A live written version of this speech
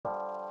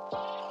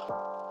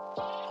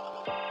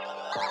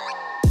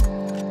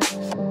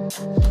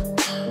Hey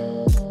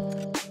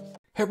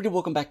everybody,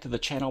 welcome back to the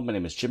channel. My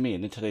name is Jimmy,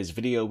 and in today's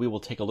video we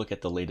will take a look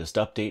at the latest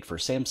update for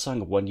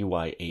Samsung One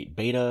UI 8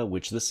 Beta,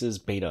 which this is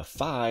Beta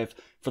 5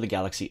 for the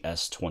Galaxy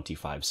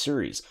S25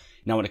 series.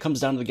 Now when it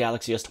comes down to the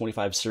Galaxy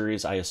S25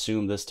 series, I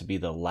assume this to be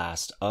the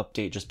last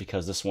update just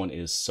because this one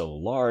is so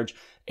large,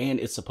 and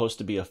it's supposed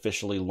to be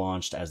officially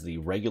launched as the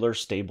regular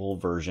stable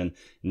version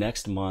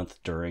next month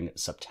during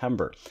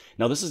September.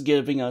 Now this is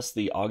giving us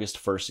the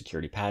August 1st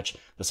security patch.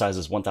 The size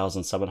is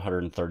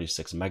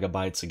 1,736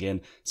 megabytes.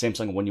 Again,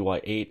 Samsung One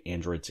UI 8,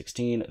 Android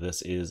 16.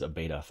 This is a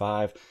Beta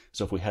 5.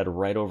 So if we head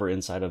right over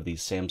inside of the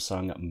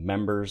Samsung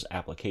members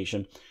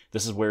application,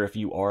 this is where if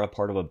you are a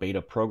part of a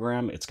beta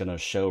program, it's going to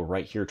show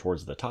right here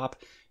towards the top.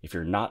 If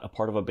you're not a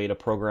part of a beta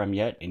program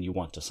yet and you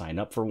want to sign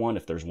up for one,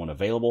 if there's one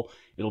available,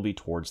 it'll be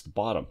towards the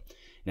bottom.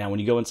 Now, when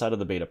you go inside of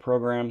the beta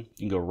program, you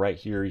can go right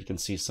here. You can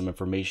see some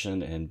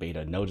information and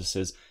beta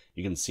notices.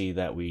 You can see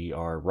that we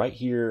are right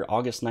here,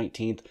 August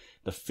 19th,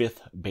 the 5th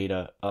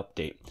beta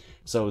update.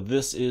 So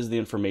this is the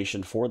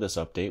information for this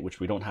update, which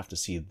we don't have to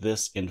see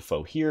this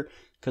info here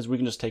because we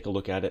can just take a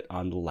look at it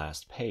on the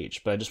last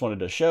page. But I just wanted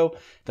to show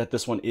that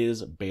this one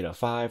is Beta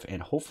 5,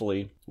 and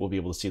hopefully we'll be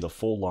able to see the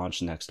full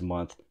launch next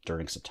month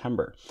during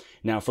September.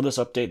 Now, for this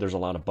update, there's a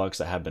lot of bugs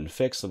that have been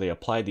fixed. So they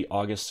applied the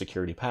August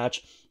security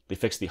patch. They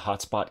fixed the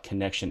hotspot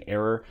connection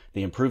error.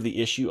 They improved the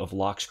issue of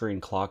lock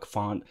screen clock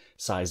font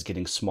size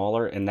getting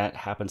smaller, and that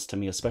happens to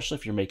me, especially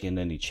if you're making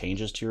any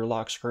changes to your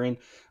lock screen.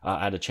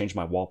 I had to change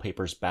my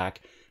wallpapers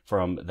back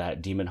from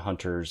that Demon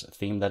Hunters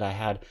theme that I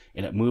had,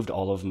 and it moved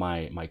all of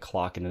my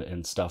clock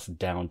and stuff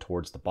down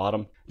towards the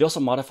bottom. They also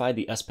modified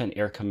the S Pen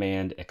Air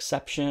Command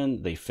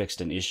exception. They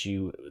fixed an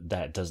issue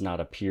that does not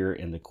appear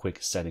in the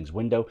quick settings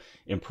window,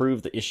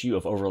 improved the issue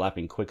of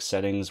overlapping quick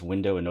settings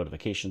window and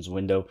notifications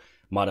window,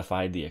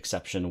 modified the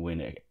exception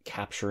when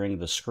capturing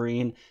the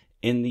screen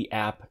in the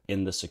app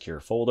in the secure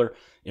folder,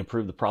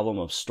 improved the problem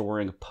of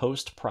storing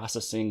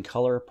post-processing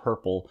color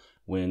purple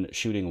when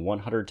shooting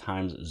 100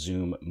 times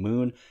zoom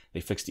moon. They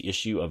fixed the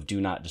issue of do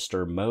not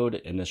disturb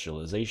mode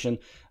initialization.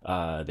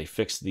 They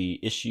fixed the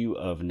issue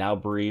of now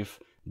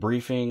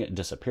briefing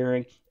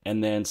disappearing,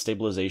 and then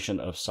stabilization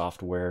of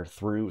software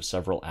through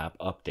several app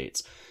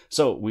updates.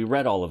 So we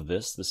read all of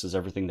this. This is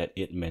everything that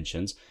it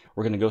mentions.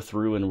 We're going to go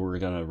through and we're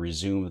going to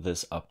resume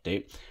this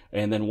update.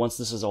 And then once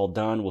this is all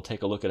done, we'll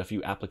take a look at a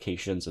few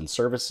applications and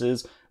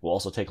services. We'll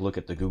also take a look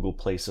at the Google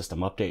Play system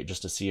update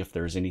just to see if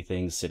there's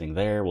anything sitting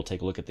there. We'll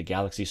take a look at the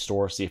Galaxy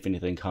Store, see if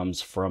anything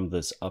comes from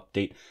this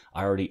update.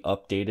 I already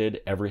updated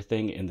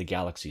everything in the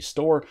Galaxy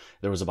Store.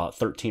 There was about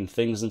 13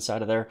 things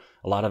inside of there.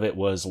 A lot of it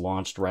was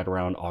launched right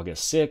around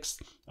August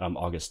 6th,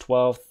 August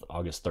 12th,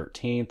 August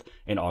 13th,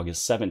 and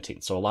August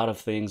 17th. So a lot of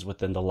things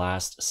within the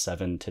last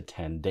 7 to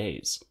 10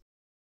 days.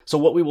 So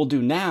what we will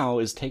do now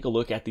is take a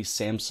look at the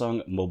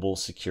Samsung mobile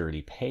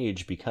security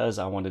page because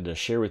I wanted to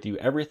share with you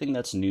everything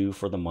that's new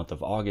for the month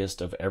of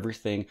August of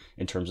everything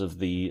in terms of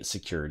the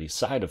security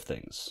side of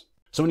things.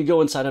 So when you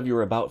go inside of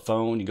your About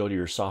phone, you go to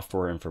your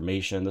software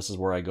information. This is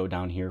where I go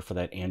down here for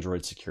that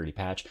Android security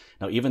patch.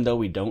 Now, even though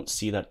we don't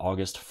see that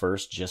August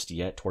 1st just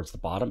yet towards the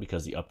bottom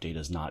because the update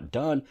is not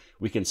done,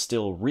 we can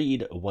still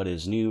read what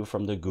is new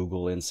from the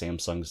Google and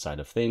Samsung side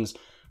of things.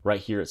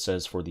 Right here it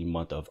says for the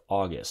month of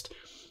August.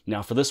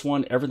 Now for this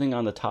one, everything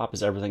on the top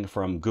is everything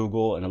from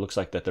Google, and it looks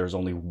like that there's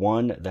only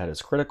one that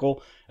is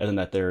critical, and then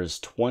that there's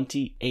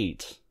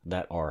 28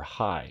 that are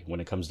high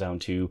when it comes down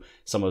to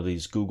some of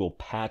these Google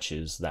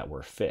patches that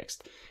were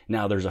fixed.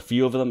 Now there's a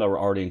few of them that were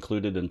already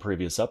included in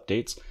previous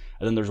updates,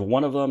 and then there's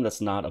one of them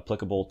that's not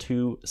applicable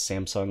to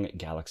Samsung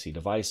Galaxy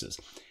devices.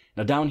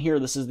 Now down here,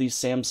 this is the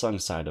Samsung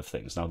side of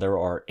things. Now there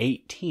are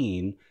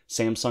 18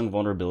 Samsung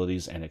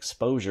vulnerabilities and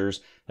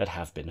exposures that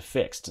have been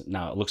fixed.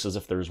 Now it looks as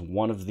if there's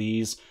one of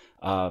these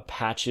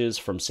patches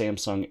from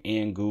Samsung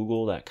and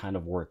Google that kind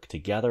of work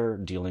together,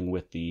 dealing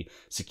with the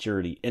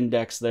security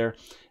index there.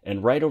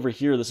 And right over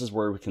here, this is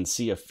where we can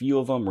see a few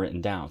of them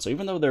written down. So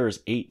even though there's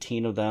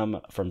 18 of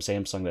them from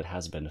Samsung that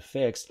has been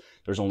fixed,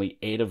 there's only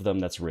 8 of them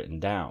that's written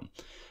down.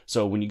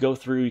 So when you go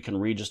through, you can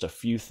read just a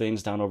few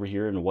things down over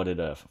here and what it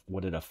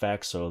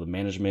affects. So the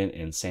management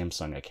and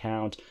Samsung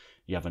account.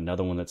 You have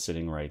another one that's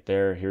sitting right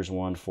there. Here's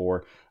one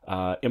for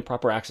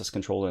improper access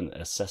control and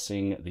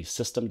assessing the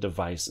system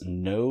device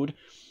node.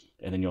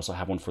 And then you also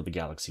have one for the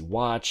Galaxy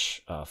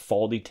Watch,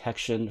 fall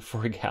detection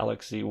for a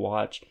Galaxy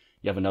Watch.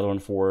 You have another one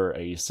for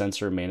a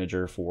sensor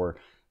manager for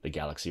the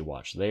Galaxy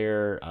Watch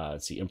there.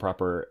 It's the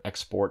improper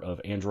export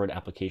of Android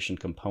application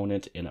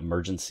component in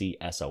emergency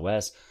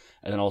SOS.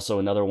 And then also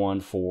another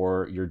one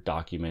for your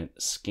document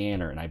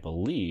scanner. And I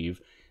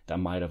believe that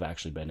might have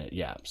actually been it.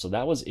 Yeah, so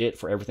that was it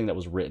for everything that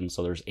was written.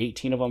 So there's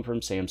 18 of them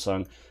from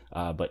Samsung,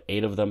 but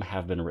 8 of them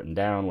have been written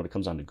down when it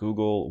comes down to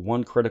Google,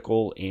 1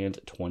 critical and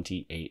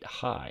 28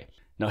 high.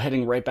 Now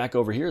heading right back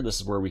over here, this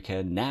is where we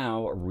can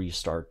now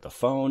restart the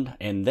phone.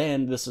 And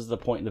then this is the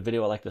point in the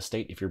video I like to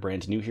state, if you're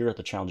brand new here at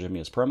the channel Jimmy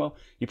is Promo,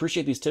 you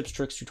appreciate these tips,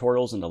 tricks,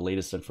 tutorials, and the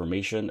latest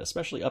information,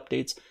 especially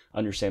updates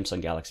on your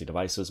Samsung Galaxy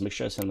devices. Make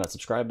sure to hit that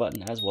subscribe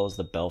button as well as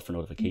the bell for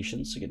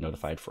notifications to get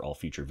notified for all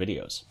future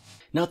videos.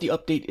 Now that the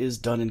update is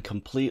done and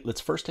complete,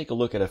 let's first take a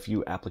look at a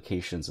few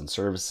applications and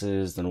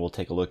services. Then we'll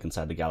take a look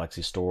inside the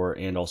Galaxy Store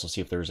and also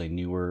see if there's a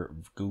newer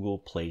Google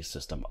Play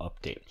System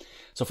update.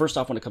 So first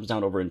off, when it comes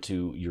down over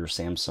into your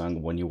Samsung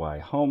One UI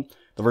Home,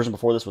 the version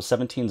before this was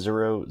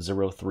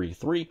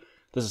 17.0.033.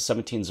 This is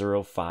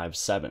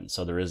 17.0.5.7.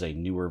 So there is a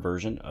newer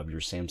version of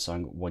your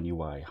Samsung One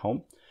UI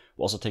Home.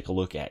 We'll also take a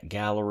look at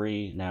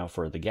Gallery. Now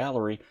for the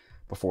Gallery,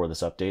 before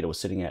this update, it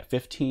was sitting at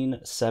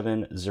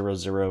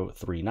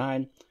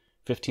 15.7.0.039,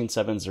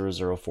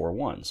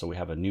 15.7.0.041. So we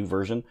have a new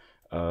version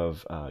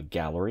of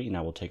Gallery.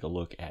 Now we'll take a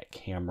look at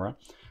Camera.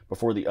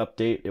 Before the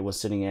update, it was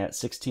sitting at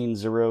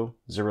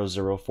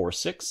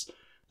 16.0.0.046.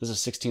 This is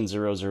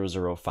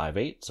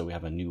 16.0.0.058, so we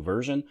have a new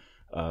version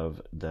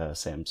of the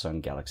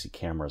Samsung Galaxy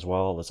camera as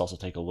well. Let's also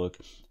take a look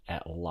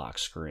at lock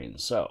screen.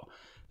 So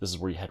this is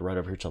where you head right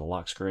over here to the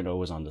lock screen,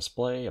 always on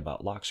display,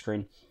 about lock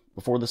screen.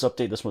 Before this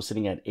update, this was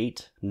sitting at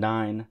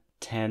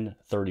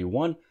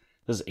 8.9.10.31.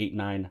 This is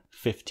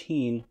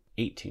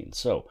 8.9.15.18.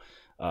 So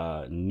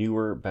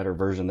newer, better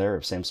version there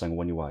of Samsung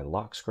One UI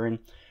lock screen.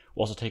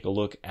 We'll also take a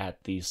look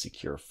at the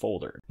secure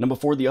folder. Now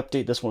before the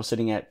update, this one was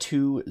sitting at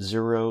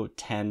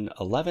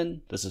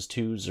 2.0.10.11. This is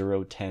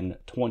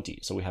 2.0.10.20.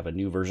 So we have a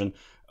new version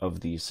of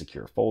the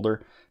secure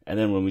folder. And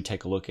then when we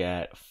take a look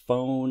at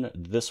phone,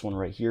 this one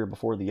right here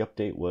before the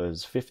update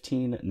was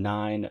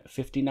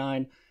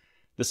 15.9.59.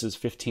 This is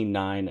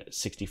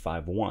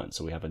 15.9.65.1.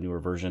 So we have a newer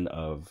version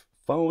of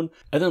phone.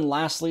 And then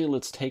lastly,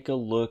 let's take a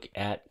look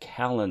at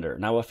calendar.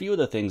 Now, a few of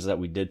the things that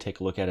we did take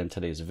a look at in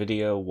today's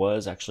video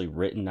was actually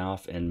written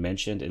off and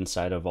mentioned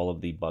inside of all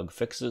of the bug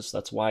fixes.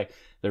 That's why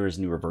there is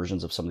newer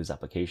versions of some of these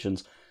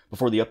applications.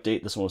 Before the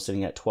update, this one was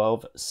sitting at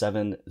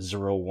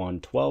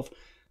 12.7.0.1.12.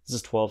 This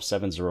is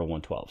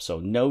 12.7.0.1.12. So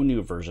no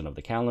new version of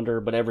the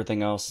calendar, but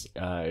everything else,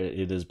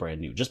 it is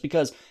brand new. Just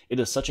because it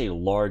is such a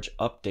large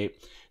update,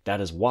 that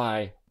is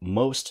why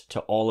most to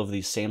all of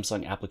these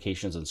Samsung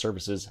applications and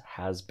services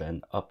has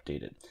been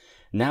updated.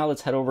 Now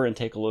let's head over and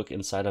take a look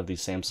inside of the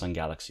Samsung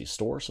Galaxy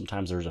Store.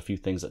 Sometimes there's a few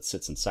things that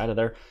sits inside of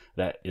there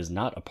that is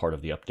not a part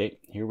of the update.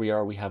 Here we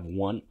are, we have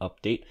one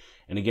update.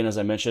 And again, as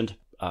I mentioned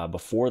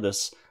before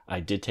this, I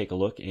did take a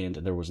look and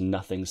there was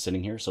nothing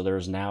sitting here. So there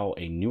is now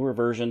a newer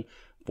version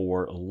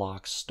for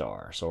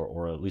Lockstar, so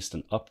or at least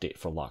an update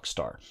for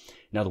Lockstar.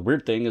 Now the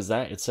weird thing is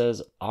that it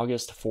says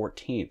August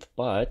 14th,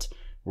 but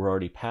we're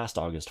already past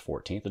August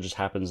 14th. It just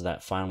happens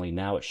that finally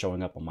now it's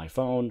showing up on my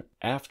phone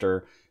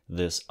after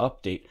this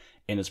update,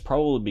 and it's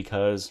probably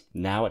because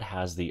now it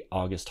has the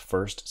August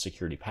 1st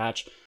security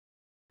patch.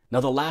 Now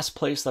the last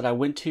place that I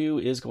went to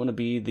is going to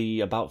be the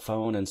About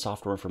Phone and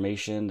Software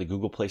Information, the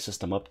Google Play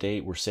System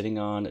update. We're sitting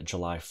on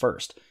July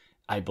 1st.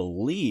 I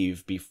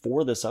believe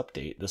before this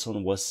update, this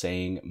one was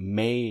saying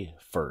May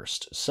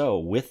 1st. So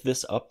with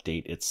this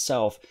update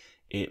itself,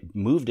 it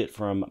moved it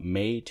from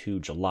May to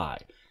July.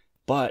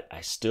 But I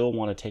still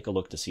want to take a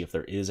look to see if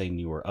there is a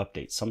newer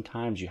update.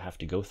 Sometimes you have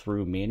to go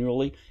through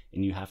manually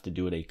and you have to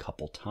do it a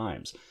couple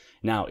times.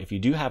 Now, if you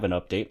do have an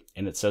update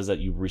and it says that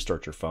you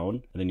restart your phone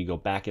and then you go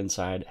back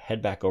inside,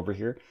 head back over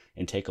here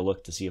and take a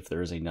look to see if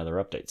there is another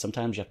update.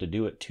 Sometimes you have to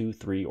do it 2,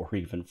 3, or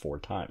even 4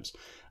 times.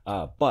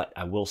 But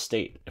I will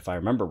state, if I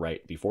remember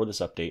right, before this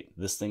update,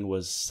 this thing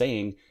was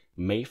saying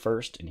May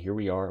 1st, and here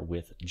we are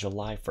with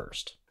July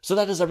 1st. So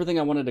that is everything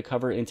I wanted to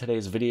cover in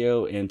today's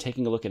video, and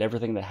taking a look at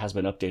everything that has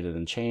been updated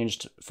and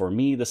changed. For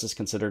me, this is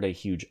considered a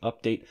huge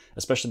update,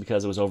 especially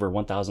because it was over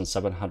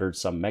 1,700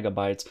 some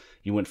megabytes.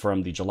 You went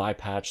from the July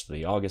patch to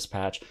the August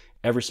patch.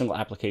 Every single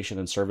application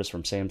and service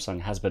from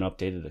Samsung has been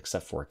updated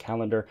except for a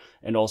calendar,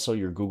 and also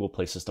your Google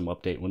Play System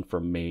update went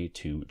from May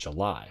to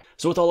July.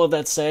 So with all of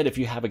that said, if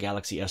you have a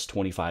Galaxy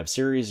S25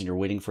 series and you're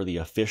waiting for the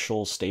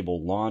official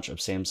stable launch of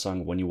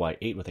Samsung One UI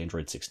 8 with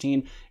Android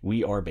 16,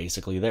 we are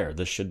basically there.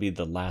 This should be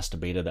the last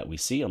beta that we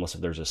see, unless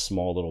if there's a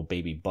small little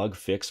baby bug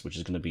fix, which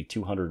is going to be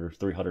 200 or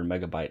 300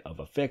 megabyte of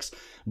a fix.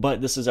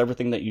 But this is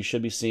everything that you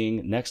should be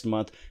seeing next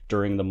month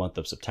during the month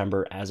of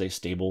September as a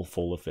stable,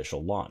 full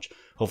official launch.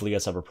 Hopefully you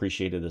guys have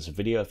appreciated this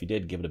video. If you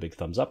did, give it a big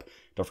thumbs up.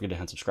 Don't forget to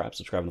hit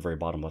subscribe on the very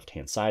bottom left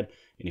hand side.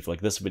 And if you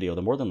like this video,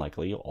 then more than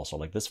likely you'll also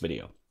like this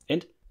video.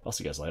 And I'll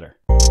see you guys later.